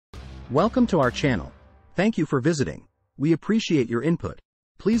Welcome to our channel. Thank you for visiting. We appreciate your input.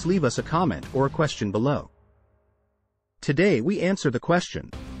 Please leave us a comment or a question below. Today we answer the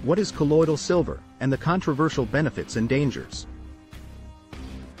question, what is colloidal silver, and the controversial benefits and dangers.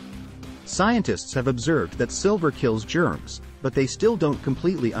 Scientists have observed that silver kills germs, but they still don't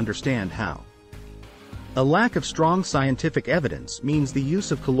completely understand how. A lack of strong scientific evidence means the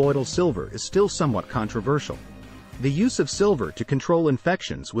use of colloidal silver is still somewhat controversial. The use of silver to control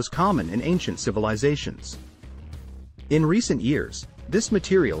infections was common in ancient civilizations. In recent years, this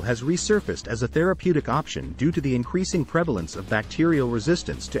material has resurfaced as a therapeutic option due to the increasing prevalence of bacterial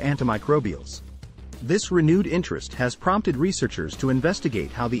resistance to antimicrobials. This renewed interest has prompted researchers to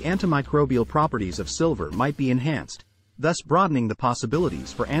investigate how the antimicrobial properties of silver might be enhanced, thus broadening the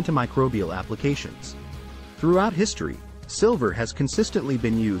possibilities for antimicrobial applications. Throughout history, silver has consistently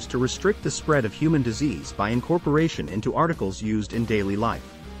been used to restrict the spread of human disease by incorporation into articles used in daily life.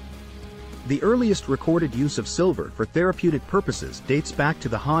 The earliest recorded use of silver for therapeutic purposes dates back to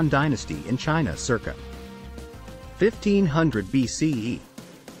the Han Dynasty in China circa 1500 BCE.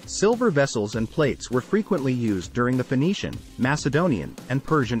 Silver vessels and plates were frequently used during the Phoenician, Macedonian, and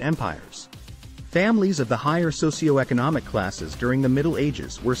Persian empires. Families of the higher socioeconomic classes during the Middle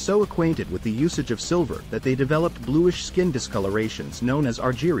Ages were so acquainted with the usage of silver that they developed bluish skin discolorations known as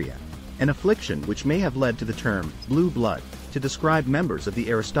argyria, an affliction which may have led to the term blue blood to describe members of the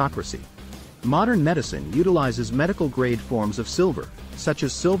aristocracy. Modern medicine utilizes medical-grade forms of silver, such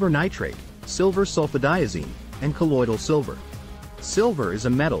as silver nitrate, silver sulfadiazine, and colloidal silver. Silver is a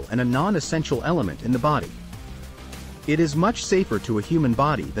metal and a non-essential element in the body. It is much safer to a human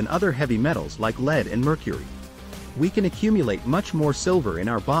body than other heavy metals like lead and mercury. We can accumulate much more silver in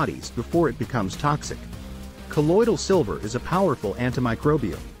our bodies before it becomes toxic. Colloidal silver is a powerful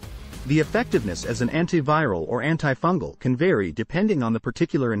antimicrobial. The effectiveness as an antiviral or antifungal can vary depending on the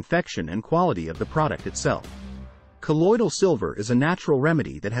particular infection and quality of the product itself. Colloidal silver is a natural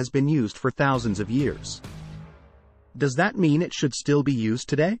remedy that has been used for thousands of years. Does that mean it should still be used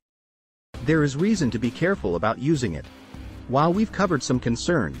today? There is reason to be careful about using it. While we've covered some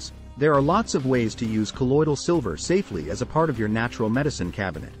concerns, there are lots of ways to use colloidal silver safely as a part of your natural medicine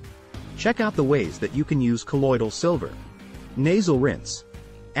cabinet. Check out the ways that you can use colloidal silver. Nasal rinse.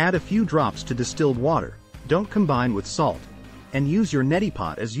 Add a few drops to distilled water, don't combine with salt, and use your neti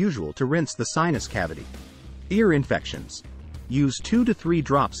pot as usual to rinse the sinus cavity. Ear infections. Use 2 to 3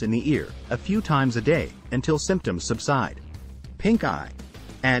 drops in the ear, a few times a day, until symptoms subside. Pink eye.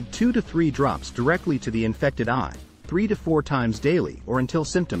 Add 2 to 3 drops directly to the infected eye, 3 to 4 times daily or until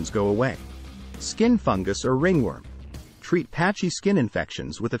symptoms go away. Skin fungus or ringworm. Treat patchy skin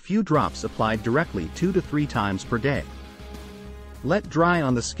infections with a few drops applied directly 2 to 3 times per day. Let dry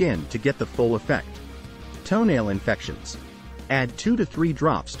on the skin to get the full effect. Toenail infections. Add 2 to 3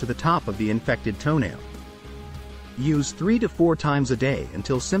 drops to the top of the infected toenail. Use 3 to 4 times a day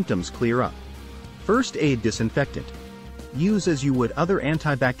until symptoms clear up. First aid disinfectant. Use as you would other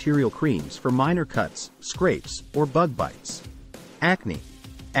antibacterial creams for minor cuts, scrapes, or bug bites. Acne.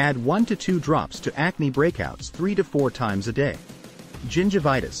 Add 1 to 2 drops to acne breakouts 3 to 4 times a day.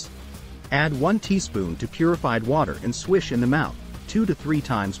 Gingivitis. Add 1 teaspoon to purified water and swish in the mouth 2 to 3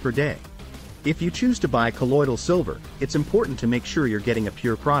 times per day. If you choose to buy colloidal silver, it's important to make sure you're getting a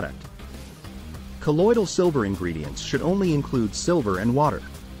pure product. Colloidal silver ingredients should only include silver and water.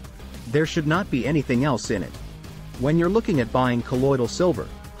 There should not be anything else in it. When you're looking at buying colloidal silver,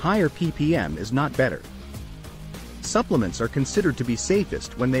 higher ppm is not better. Supplements are considered to be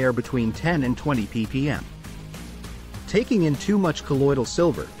safest when they are between 10 and 20 ppm. Taking in too much colloidal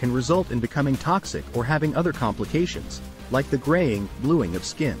silver can result in becoming toxic or having other complications, like the graying, bluing of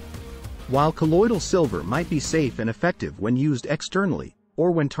skin. While colloidal silver might be safe and effective when used externally,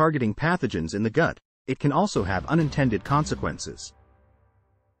 or when targeting pathogens in the gut, it can also have unintended consequences.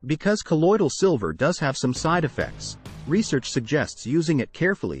 Because colloidal silver does have some side effects, research suggests using it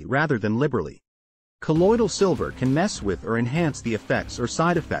carefully rather than liberally. Colloidal silver can mess with or enhance the effects or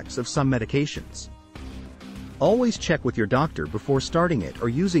side effects of some medications. Always check with your doctor before starting it or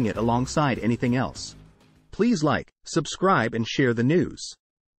using it alongside anything else. Please like, subscribe and share the news.